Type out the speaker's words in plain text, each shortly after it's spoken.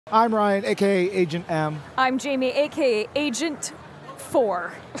I'm Ryan, a.k.a. Agent M. I'm Jamie, a.k.a. Agent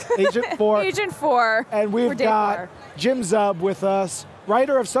 4. Agent 4. Agent 4. And we've got Jim Zub with us,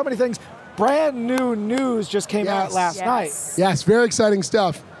 writer of so many things. Brand new news just came out last night. Yes, very exciting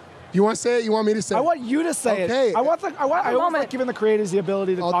stuff. You want to say it? You want me to say it? I want you to say it. I always like giving the creators the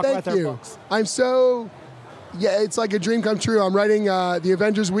ability to talk about their books. I'm so, it's like a dream come true. I'm writing the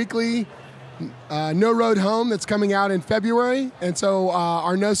Avengers Weekly, No Road Home, that's coming out in February. And so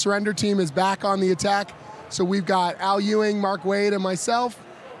our No Surrender team is back on the attack. So we've got Al Ewing, Mark Waid, and myself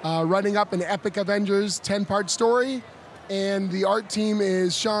running up an epic Avengers 10-part story. And the art team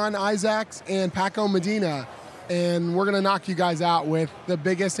is Sean Isaacs and Paco Medina. And we're going to knock you guys out with the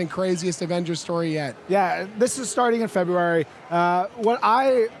biggest and craziest Avengers story yet. Yeah, this is starting in February. What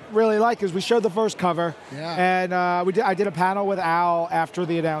I really like is we showed the first cover. Yeah. And I did a panel with Al after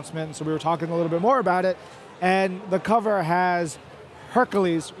the announcement, so we were talking a little bit more about it. And the cover has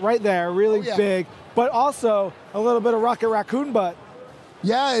Hercules right there, really big, but also a little bit of Rocket Raccoon butt.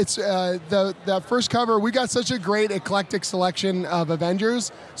 Yeah, it's the first cover. We got such a great eclectic selection of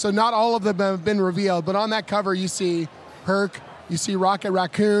Avengers, so not all of them have been revealed, but on that cover you see Herc, you see Rocket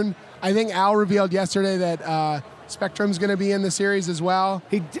Raccoon. I think Al revealed yesterday that Spectrum's going to be in the series as well.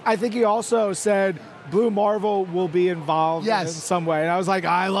 I think he also said Blue Marvel will be involved in some way, and I was like,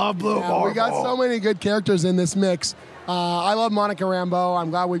 I love Blue Marvel. We got so many good characters in this mix. I love Monica Rambeau.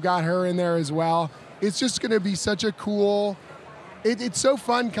 I'm glad we've got her in there as well. It's just going to be such a cool... It's so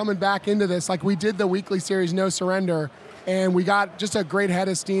fun coming back into this. Like, we did the weekly series No Surrender, and we got just a great head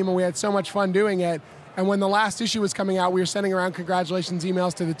of steam, and we had so much fun doing it. And when the last issue was coming out, we were sending around congratulations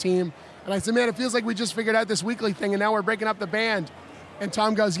emails to the team. And I said, man, it feels like we just figured out this weekly thing, and now we're breaking up the band. And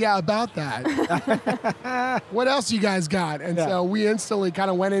Tom goes, yeah, about that. What else you guys got? And so we instantly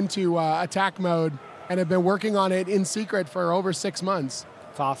kind of went into attack mode and have been working on it in secret for over 6 months.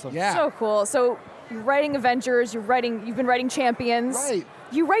 It's awesome. Yeah. So cool. So you're writing Avengers, you've been writing Champions. Right.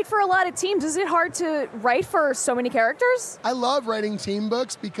 You write for a lot of teams. Is it hard to write for so many characters? I love writing team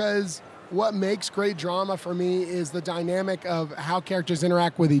books because what makes great drama for me is the dynamic of how characters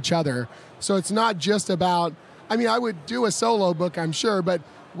interact with each other. So it's not just about, I mean, I would do a solo book, I'm sure, but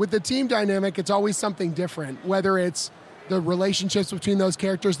with the team dynamic, it's always something different, whether it's the relationships between those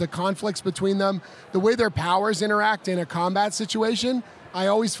characters, the conflicts between them, the way their powers interact in a combat situation. I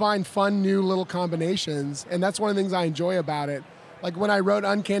always find fun new little combinations, and that's one of the things I enjoy about it. Like when I wrote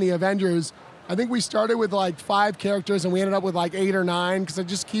Uncanny Avengers, I think we started with like 5 characters and we ended up with like 8 or 9 because I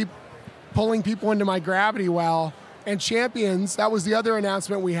just keep pulling people into my gravity well. And Champions, that was the other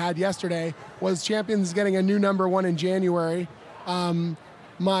announcement we had yesterday, was Champions getting a new #1 in January.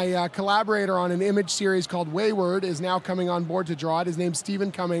 My collaborator on an Image series called Wayward is now coming on board to draw it. His name's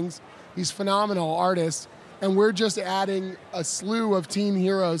Stephen Cummings. He's a phenomenal artist. And we're just adding a slew of teen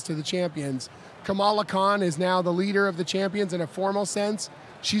heroes to the Champions. Kamala Khan is now the leader of the Champions in a formal sense.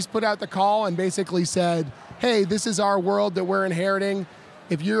 She's put out the call and basically said, hey, this is our world that we're inheriting.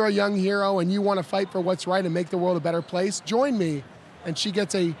 If you're a young hero and you want to fight for what's right and make the world a better place, join me. And she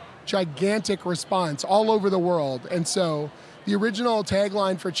gets a gigantic response all over the world. And so the original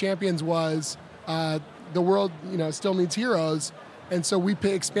tagline for Champions was, the world, still needs heroes. And so we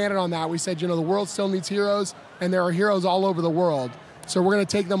expanded on that. We said, the world still needs heroes, and there are heroes all over the world. So we're going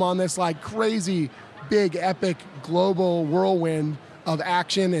to take them on this like crazy, big, epic, global whirlwind of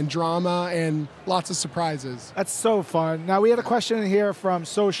action and drama and lots of surprises. That's so fun. Now, we had a question here from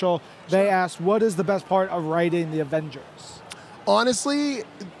social. They asked, what is the best part of writing the Avengers? Honestly,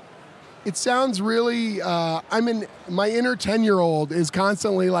 it sounds really, my inner 10-year-old is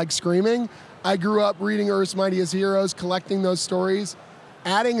constantly like screaming. I grew up reading Earth's Mightiest Heroes, collecting those stories,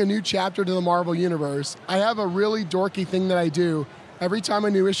 adding a new chapter to the Marvel Universe. I have a really dorky thing that I do. Every time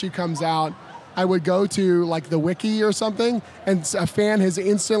a new issue comes out, I would go to like the wiki or something, and a fan has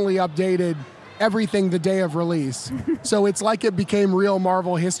instantly updated everything the day of release. So it's like it became real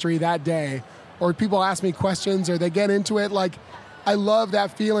Marvel history that day. Or people ask me questions or they get into it. Like, I love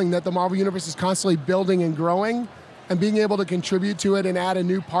that feeling that the Marvel Universe is constantly building and growing, and being able to contribute to it and add a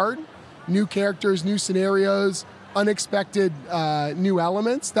new part. New characters, new scenarios, unexpected new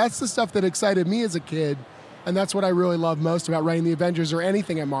elements. That's the stuff that excited me as a kid, and that's what I really love most about writing the Avengers or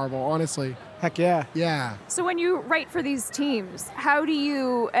anything at Marvel, honestly. Heck yeah. Yeah. So when you write for these teams, how do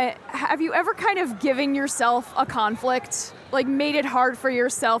you, have you ever kind of given yourself a conflict? Like made it hard for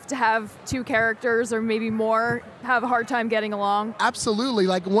yourself to have 2 characters or maybe more have a hard time getting along? Absolutely.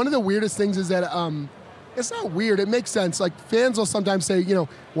 Like one of the weirdest things is that it's not weird. It makes sense. Like fans will sometimes say,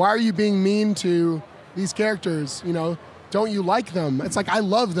 why are you being mean to these characters? Don't you like them? It's like, I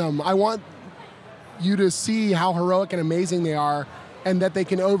love them. I want you to see how heroic and amazing they are. and that they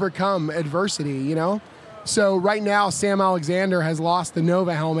can overcome adversity, you know? So right now, Sam Alexander has lost the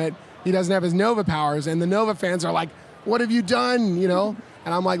Nova helmet. He doesn't have his Nova powers, and the Nova fans are like, what have you done, you know?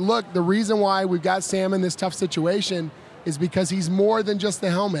 And I'm like, look, the reason why we've got Sam in this tough situation is because he's more than just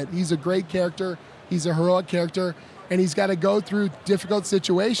the helmet. He's a great character, he's a heroic character, and he's got to go through difficult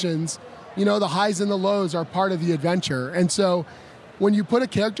situations. You know, the highs and the lows are part of the adventure. And so when you put a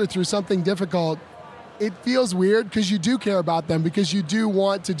character through something difficult, it feels weird because you do care about them, because you do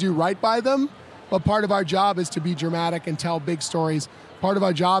want to do right by them. But part of our job is to be dramatic and tell big stories. Part of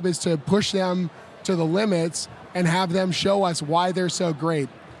our job is to push them to the limits and have them show us why they're so great.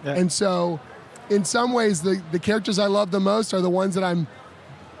 Yeah. And so in some ways, the characters I love the most are the ones that I'm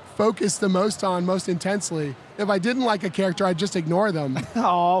focused the most on, most intensely. If I didn't like a character, I'd just ignore them.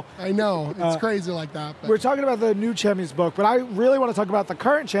 Oh, I know, it's crazy like that. But. We're talking about the new Champions book, but I really want to talk about the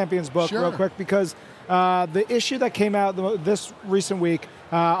current Champions book real quick, because the issue that came out this recent week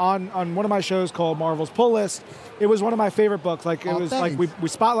on one of my shows called Marvel's Pull List, it was one of my favorite books. Like it was thanks. Like we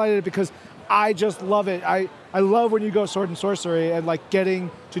spotlighted it because I just love it. I love when you go sword and sorcery, and like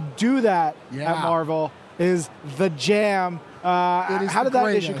getting to do that at Marvel is the jam. How did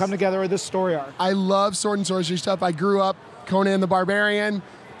that issue come together, or this story arc? I love sword and sorcery stuff. I grew up Conan the Barbarian,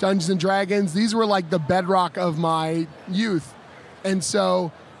 Dungeons and Dragons. These were like the bedrock of my youth. And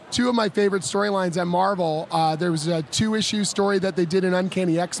so two of my favorite storylines at Marvel, there was a 2-issue story that they did in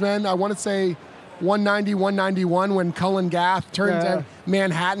Uncanny X-Men. I want to say 190, 191, when Cullen Gath turns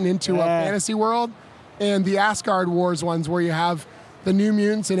Manhattan into a fantasy world. And the Asgard Wars ones, where you have the New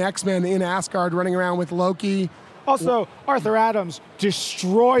Mutants and X-Men in Asgard running around with Loki. Also, Arthur Adams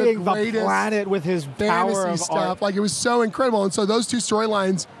destroying the planet with his power of stuff. Art. Like, it was so incredible. And so those two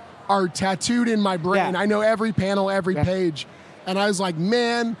storylines are tattooed in my brain. I know every panel, every page. And I was like,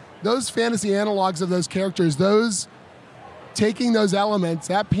 man, those fantasy analogs of those characters, those taking those elements,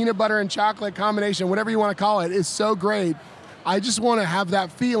 that peanut butter and chocolate combination, whatever you want to call it, is so great. I just want to have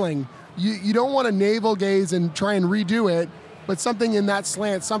that feeling. You don't want to navel gaze and try and redo it, but something in that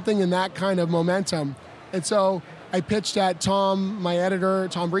slant, something in that kind of momentum. And so I pitched at Tom, my editor,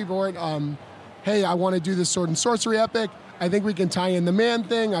 Tom Brevoort, hey, I want to do this sword and sorcery epic. I think we can tie in the man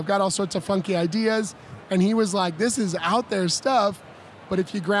thing. I've got all sorts of funky ideas. And he was like, this is out there stuff, but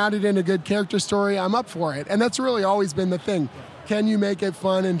if you ground it in a good character story, I'm up for it. And that's really always been the thing. Can you make it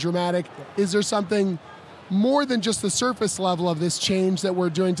fun and dramatic? Is there something more than just the surface level of this change that we're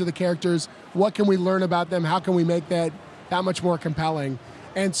doing to the characters? What can we learn about them? How can we make that much more compelling?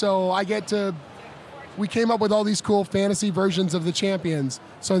 And so we came up with all these cool fantasy versions of the champions.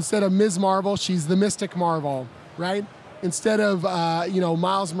 So instead of Ms. Marvel, she's the Mystic Marvel, right? Instead of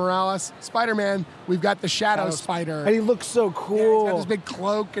Miles Morales, Spider-Man, we've got the Shadow Spider. And he looks so cool. Yeah, he's got this big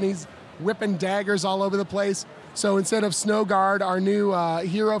cloak, and he's whipping daggers all over the place. So instead of Snowguard, our new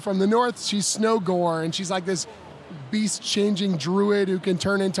hero from the north, she's Snowgore, and she's like this beast-changing druid who can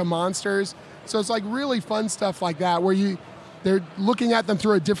turn into monsters. So it's like really fun stuff like that, where they're looking at them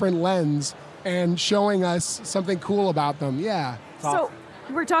through a different lens and showing us something cool about them. Yeah. So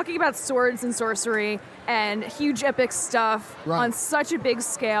we're talking about swords and sorcery and huge epic stuff on such a big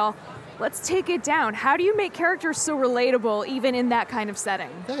scale. Let's take it down. How do you make characters so relatable even in that kind of setting?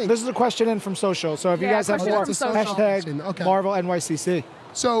 Thanks. This is a question in from social. So if you guys have more, hashtag Marvel NYCC.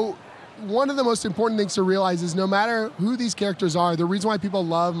 So one of the most important things to realize is no matter who these characters are, the reason why people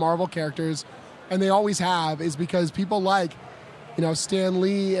love Marvel characters, and they always have, is because people like Stan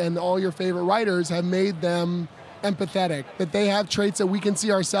Lee and all your favorite writers have made them empathetic, that they have traits that we can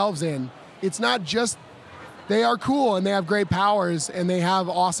see ourselves in. It's not just they are cool and they have great powers and they have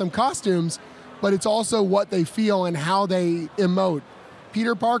awesome costumes, but it's also what they feel and how they emote.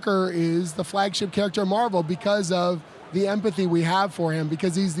 Peter Parker is the flagship character of Marvel because of the empathy we have for him,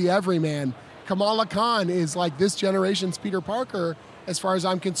 because he's the everyman. Kamala Khan is like this generation's Peter Parker, as far as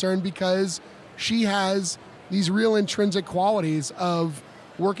I'm concerned, because she has these real intrinsic qualities of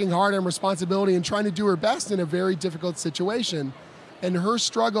working hard and responsibility and trying to do her best in a very difficult situation. And her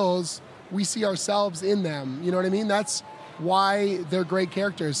struggles, we see ourselves in them. You know what I mean? That's why they're great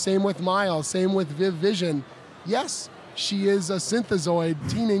characters. Same with Miles, same with Viv Vision. Yes, she is a synthezoid,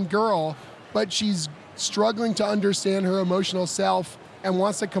 teenage girl, but she's struggling to understand her emotional self and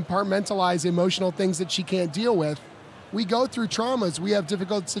wants to compartmentalize emotional things that she can't deal with. We go through traumas. We have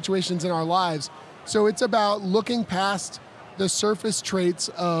difficult situations in our lives. So it's about looking past the surface traits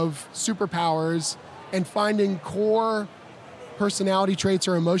of superpowers and finding core personality traits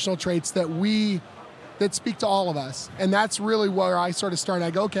or emotional traits that speak to all of us. And that's really where I sort of start.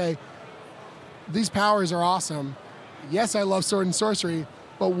 I go, okay, these powers are awesome. Yes, I love sword and sorcery,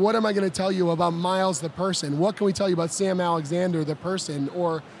 but what am I going to tell you about Miles the person? What can we tell you about Sam Alexander the person,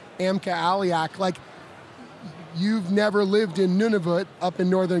 or Amka Aliak? Like, you've never lived in Nunavut up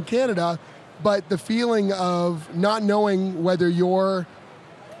in northern Canada, but the feeling of not knowing whether your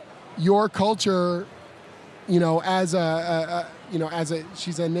culture, as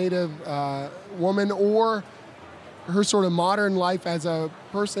she's a native woman, or her sort of modern life as a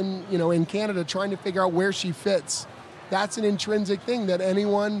person, in Canada, trying to figure out where she fits. That's an intrinsic thing that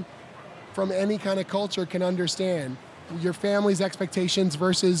anyone from any kind of culture can understand. Your family's expectations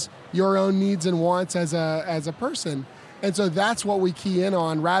versus your own needs and wants as a person. And so that's what we key in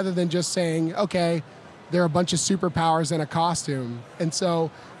on, rather than just saying, okay, there are a bunch of superpowers in a costume. And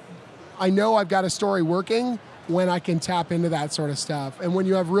so I know I've got a story working when I can tap into that sort of stuff. And when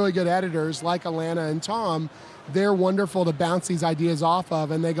you have really good editors like Alana and Tom, they're wonderful to bounce these ideas off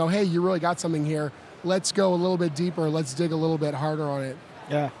of, and they go, hey, you really got something here. Let's go a little bit deeper. Let's dig a little bit harder on it.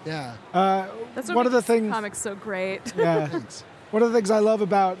 Yeah. Yeah. That's what one of the makes things comics so great. Yeah. Thanks. One of the things I love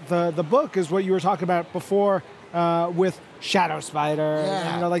about the book is what you were talking about before with Shadow Spider,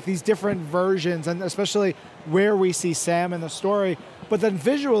 Yeah. and, like these different versions, and especially where we see Sam in the story. But then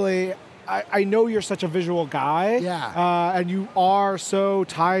visually, I know you're such a visual guy, and you are so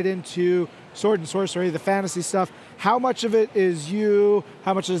tied into sword and sorcery, the fantasy stuff. How much of it is you?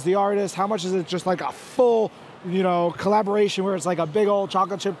 How much is the artist? How much is it just like a full, collaboration where it's like a big old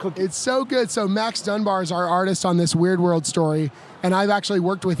chocolate chip cookie? It's so good. So Max Dunbar is our artist on this Weird World story, and I've actually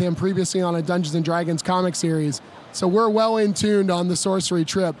worked with him previously on a Dungeons & Dragons comic series. So we're well in tuned on the sorcery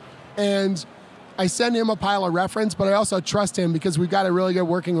trip. And I send him a pile of reference, but I also trust him because we've got a really good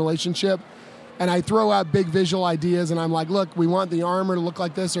working relationship. And I throw out big visual ideas, and I'm like, look, we want the armor to look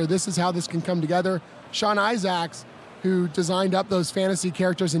like this, or this is how this can come together. Sean Isaacs, who designed up those fantasy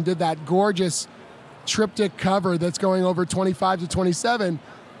characters and did that gorgeous triptych cover that's going over 25 to 27,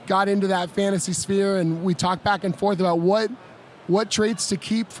 got into that fantasy sphere, and we talked back and forth about what traits to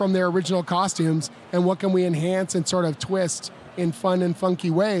keep from their original costumes and what can we enhance and sort of twist in fun and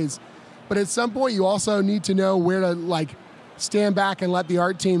funky ways. But at some point, you also need to know where to stand back and let the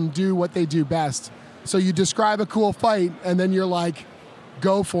art team do what they do best. So you describe a cool fight, and then you're like,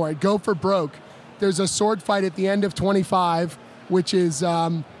 go for it, go for broke. There's a sword fight at the end of 25, which is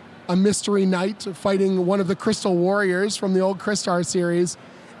a mystery knight fighting one of the Crystal Warriors from the old Crystar series.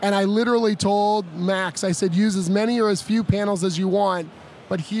 And I literally told Max, I said, use as many or as few panels as you want,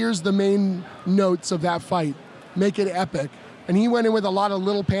 but here's the main notes of that fight. Make it epic. And he went in with a lot of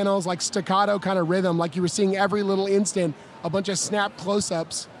little panels, like staccato kind of rhythm, like you were seeing every little instant, a bunch of snap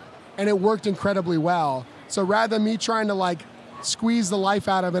close-ups, and it worked incredibly well. So rather than me trying to squeeze the life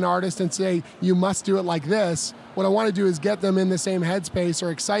out of an artist and say, you must do it like this, what I want to do is get them in the same headspace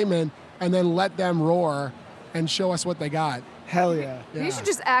or excitement and then let them roar and show us what they got. Hell yeah. You should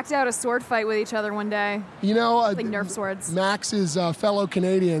just act out a sword fight with each other one day. Like Nerf swords. Max is a fellow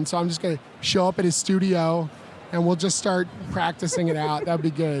Canadian, so I'm just going to show up at his studio and we'll just start practicing it out. That'd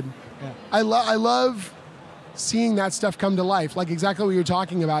be good. Yeah. I love seeing that stuff come to life, like exactly what you're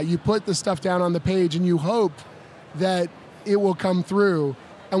talking about. You put the stuff down on the page and you hope that it will come through.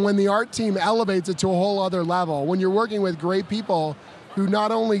 And when the art team elevates it to a whole other level, when you're working with great people who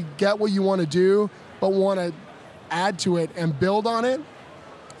not only get what you want to do, but want to add to it and build on it,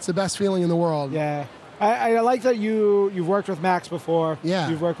 it's the best feeling in the world. Yeah. I like that you've worked with Max before. Yeah.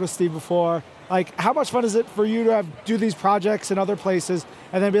 You've worked with Steve before. How much fun is it for you to do these projects in other places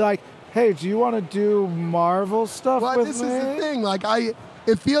and then be like, hey, do you want to do Marvel stuff with me? This is the thing.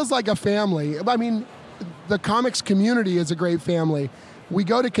 It feels like a family. I mean, the comics community is a great family. We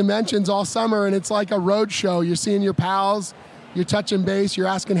go to conventions all summer, and it's like a road show. You're seeing your pals, you're touching base, you're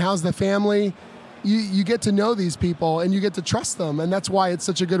asking how's the family. You get to know these people, and you get to trust them, and that's why it's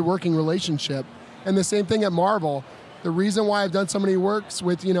such a good working relationship. And the same thing at Marvel. The reason why I've done so many works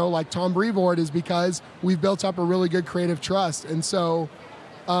with, like Tom Brevoort is because we've built up a really good creative trust. And so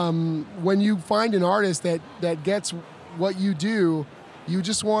when you find an artist that gets what you do, you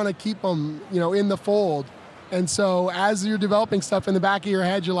just want to keep them, in the fold. And so as you're developing stuff in the back of your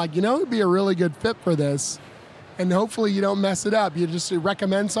head, you're like, it'd be a really good fit for this. And hopefully you don't mess it up. You just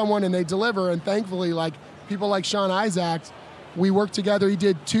recommend someone and they deliver. And thankfully, people like Sean Isaacs, we worked together. He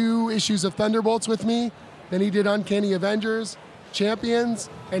did 2 issues of Thunderbolts with me. Then he did Uncanny Avengers, Champions,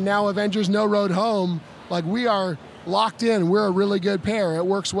 and now Avengers No Road Home. We are locked in. We're a really good pair. It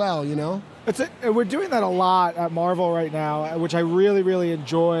works well, We're doing that a lot at Marvel right now, which I really, really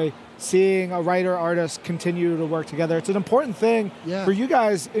enjoy, seeing a writer-artist continue to work together. It's an important thing for you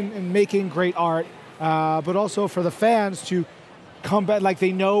guys in making great art, but also for the fans to come back, like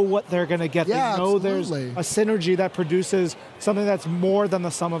they know what they're going to get. Yeah, they know absolutely. There's a synergy that produces something that's more than the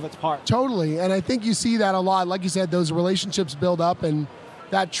sum of its parts. Totally, and I think you see that a lot. Like you said, those relationships build up, and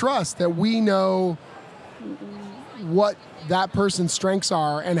that trust that we know what that person's strengths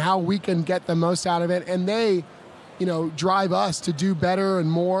are and how we can get the most out of it, and they, drive us to do better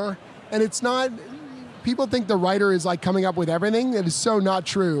and more. And it's not, people think the writer is like coming up with everything. It is so not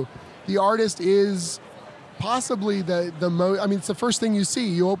true. The artist is possibly the most, it's the first thing you see.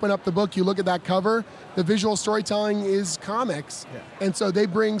 You open up the book, you look at that cover, the visual storytelling is comics. Yeah. And so they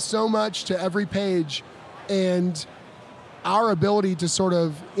bring so much to every page, and our ability to sort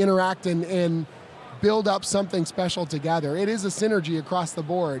of interact and build up something special together. It is a synergy across the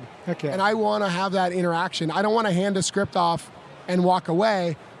board. Okay. And I want to have that interaction. I don't want to hand a script off and walk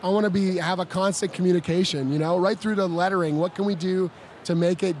away. I want to have a constant communication, right through to lettering. What can we do to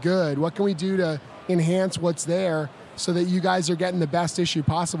make it good? What can we do to enhance what's there so that you guys are getting the best issue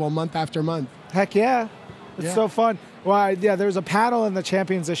possible month after month? Heck yeah. It's so fun. Well, yeah, there's a panel in the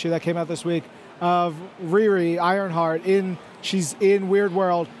Champions issue that came out this week of Riri Ironheart she's in Weird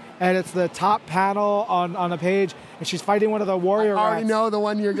World, and it's the top panel on a page, and she's fighting one of the warrior rats. I already know the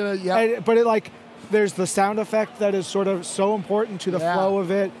one you're going to, But there's the sound effect that is sort of so important to the flow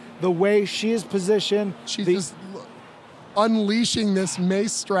of it, the way she is positioned. She's just unleashing this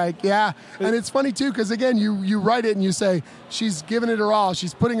mace strike, and it's funny too, because again, you write it and you say, she's giving it her all,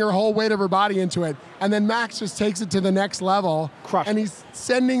 she's putting her whole weight of her body into it, and then Max just takes it to the next level, and he's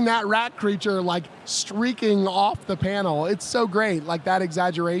sending that rat creature like streaking off the panel. It's so great, like that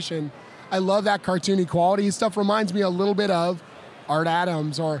exaggeration. I love that cartoony quality. His stuff reminds me a little bit of Art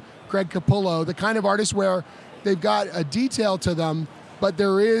Adams or Greg Capullo, the kind of artists where they've got a detail to them, but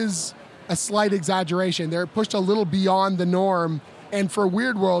there is a slight exaggeration. They're pushed a little beyond the norm, and for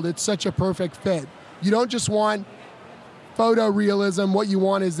Weird World, it's such a perfect fit. You don't just want photorealism. What you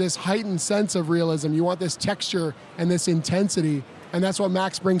want is this heightened sense of realism. You want this texture and this intensity, and that's what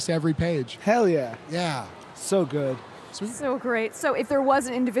Max brings to every page. Hell yeah. Yeah. So good. Sweet. So great. So if there was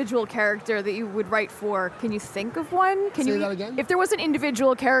an individual character that you would write for, can you think of one? Say that again? If there was an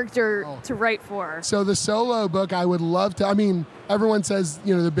individual character to write for. So the solo book, I would love to, everyone says,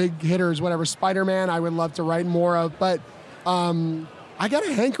 the big hitters, whatever, Spider-Man, I would love to write more of, but I got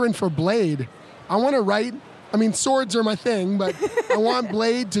a hankering for Blade. I want to write, swords are my thing, but I want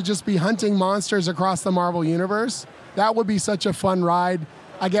Blade to just be hunting monsters across the Marvel Universe. That would be such a fun ride.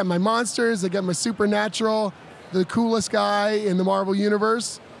 I get my monsters, I get my supernatural, the coolest guy in the Marvel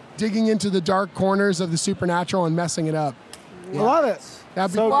Universe, digging into the dark corners of the supernatural and messing it up. Yeah. Love it.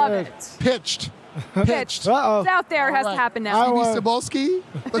 That'd be so love good. it. Pitched. Uh-oh. It's out there. It has to happen now. Stevie Cebulski,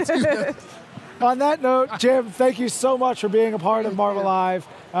 let's do this. On that note, Jim, thank you so much for being a part of Marvel Live.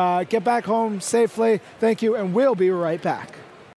 Get back home safely. Thank you, and we'll be right back.